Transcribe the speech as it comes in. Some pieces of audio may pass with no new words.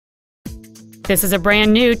This is a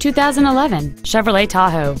brand new 2011 Chevrolet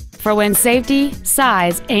Tahoe for when safety,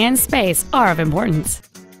 size, and space are of importance.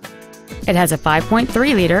 It has a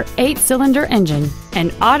 5.3-liter 8-cylinder engine,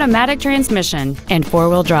 an automatic transmission, and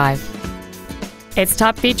 4-wheel drive. Its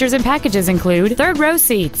top features and packages include third-row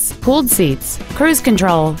seats, cooled seats, cruise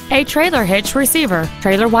control, a trailer hitch receiver,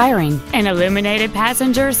 trailer wiring, an illuminated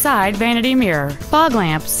passenger side vanity mirror, fog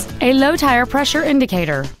lamps, a low tire pressure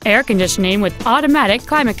indicator, air conditioning with automatic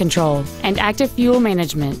climate control, and active fuel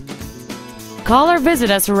management. Call or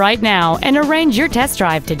visit us right now and arrange your test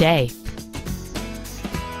drive today.